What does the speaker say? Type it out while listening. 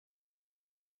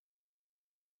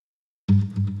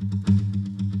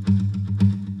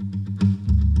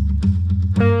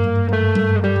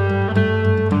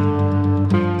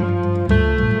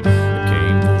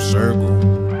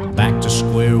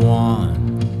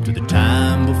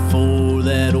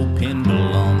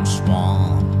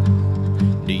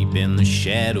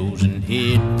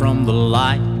hid from the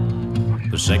light.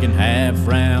 The second half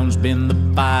round's been the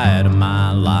fight of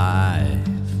my life.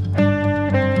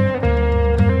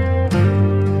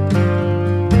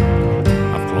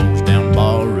 I've closed down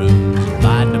bar rooms,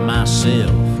 lied to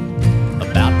myself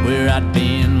about where I'd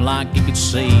been, like it could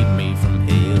save me from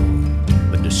hell.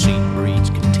 But deceit breeds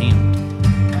contempt,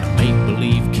 and a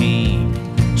make-believe king.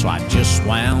 So I just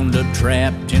wound up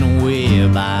trapped in a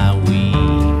web I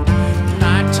weave.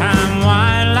 Nighttime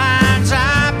white lines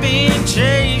I've been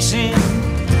chasing,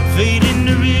 fade in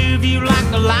the rear view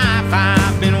like the life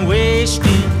I've been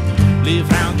wasting. Live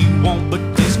how you want, but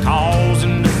this cause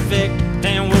and effect,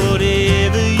 and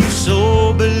whatever you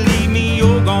sow, believe me,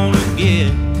 you're gonna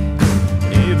get.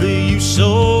 Whatever you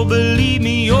sow, believe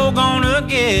me, you're gonna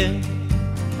get.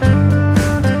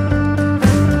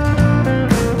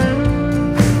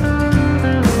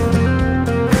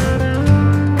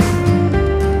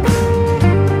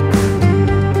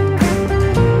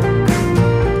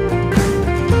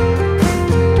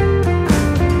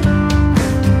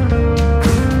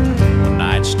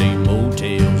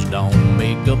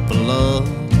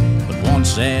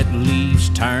 That leaves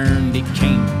turned, it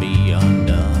can't be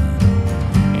undone.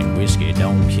 And whiskey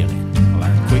don't kill it.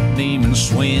 Learn quick, demons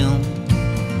swim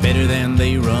better than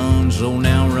they run, so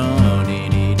now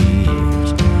running it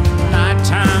is.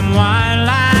 Nighttime white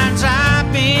lines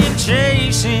I've been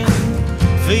chasing,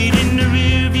 fade in the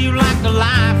rear view like the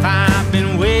life I've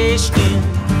been wasting.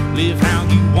 Live how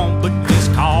you want, but this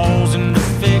cause and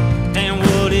effect, and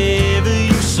whatever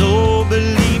you sow,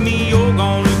 believe me, you're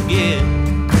gonna get.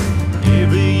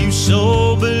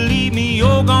 So believe me,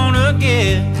 you're gonna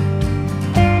get.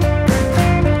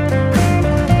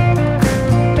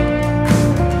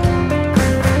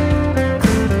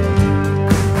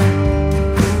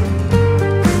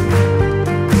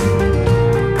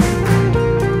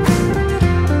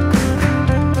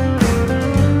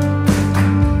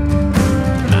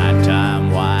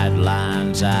 Nighttime white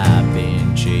lines I've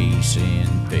been chasing,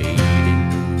 fade in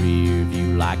the rear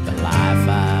view like the life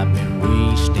I've been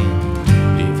wasting.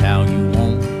 How you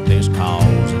want, there's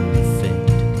cause and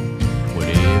effect.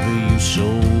 Whatever you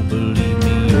sow, believe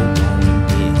me, you're gonna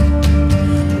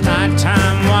get.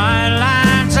 Nighttime white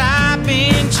lines I've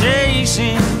been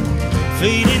chasing,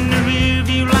 fade in the rear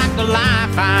view like the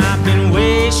life I've been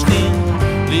wasting.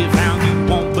 Live how you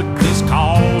want, but this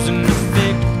cause and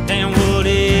effect, and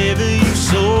whatever you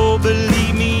sow,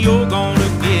 believe me, you're gonna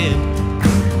get.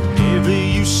 Whatever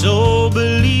you sow,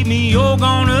 believe me, you're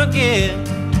gonna get.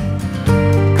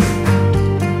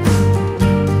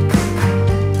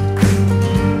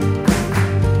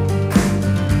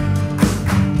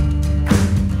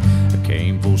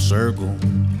 Circle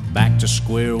back to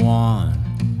square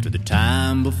one, to the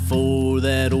time before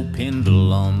that old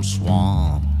pendulum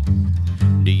swung.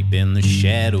 Deep in the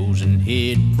shadows and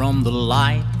hid from the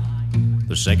light,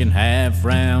 the second half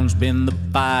round's been the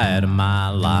fight of my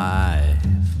life.